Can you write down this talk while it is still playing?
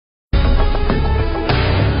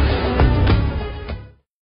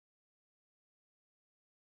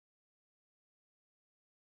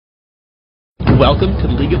Welcome to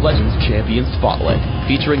the League of Legends Champion Spotlight,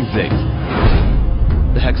 featuring Ziggs,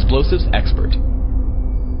 the Hexplosives expert.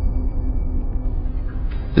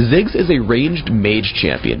 Ziggs is a ranged mage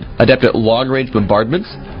champion, adept at long-range bombardments,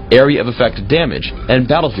 area of effect damage, and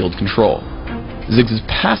battlefield control. Ziggs'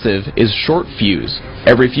 passive is Short Fuse.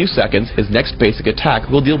 Every few seconds, his next basic attack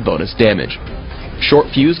will deal bonus damage. Short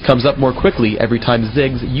Fuse comes up more quickly every time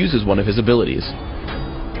Ziggs uses one of his abilities.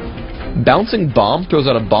 Bouncing Bomb throws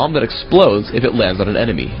out a bomb that explodes if it lands on an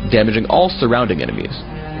enemy, damaging all surrounding enemies.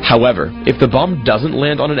 However, if the bomb doesn't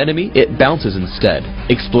land on an enemy, it bounces instead,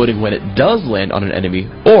 exploding when it does land on an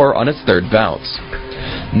enemy or on its third bounce.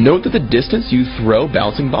 Note that the distance you throw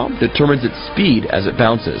Bouncing Bomb determines its speed as it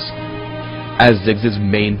bounces. As Ziggs'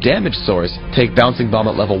 main damage source, take Bouncing Bomb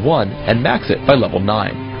at level 1 and max it by level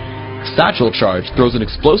 9. Satchel Charge throws an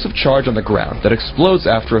explosive charge on the ground that explodes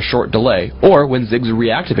after a short delay, or when Ziggs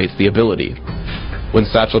reactivates the ability. When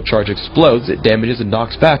Satchel Charge explodes, it damages and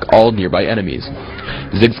knocks back all nearby enemies.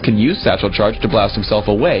 Ziggs can use Satchel Charge to blast himself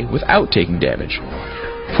away without taking damage.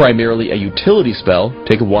 Primarily a utility spell,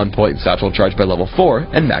 take a 1-point Satchel Charge by level 4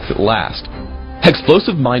 and max it last.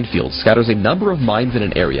 Hexplosive Minefield scatters a number of mines in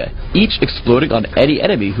an area, each exploding on any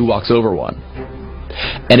enemy who walks over one.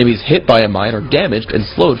 Enemies hit by a mine are damaged and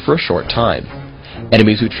slowed for a short time.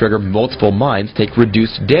 Enemies who trigger multiple mines take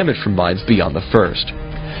reduced damage from mines beyond the first.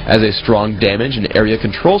 As a strong damage and area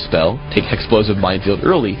control spell, take Hexplosive Minefield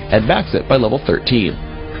early and max it by level 13.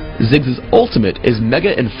 Ziggs' ultimate is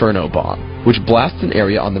Mega Inferno Bomb, which blasts an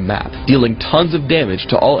area on the map, dealing tons of damage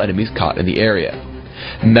to all enemies caught in the area.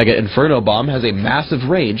 Mega Inferno Bomb has a massive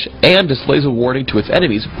range and displays a warning to its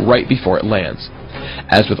enemies right before it lands.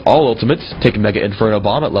 As with all ultimates, take Mega Inferno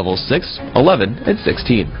Bomb at levels 6, 11, and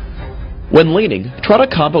 16. When laning, try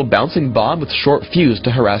to combo Bouncing Bomb with Short Fuse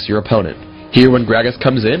to harass your opponent. Here when Gragas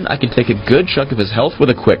comes in, I can take a good chunk of his health with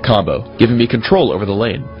a quick combo, giving me control over the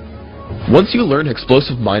lane. Once you learn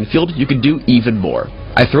Hexplosive Minefield, you can do even more.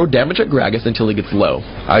 I throw damage at Gragas until he gets low.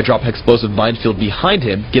 I drop Hexplosive Minefield behind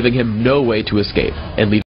him, giving him no way to escape, and leave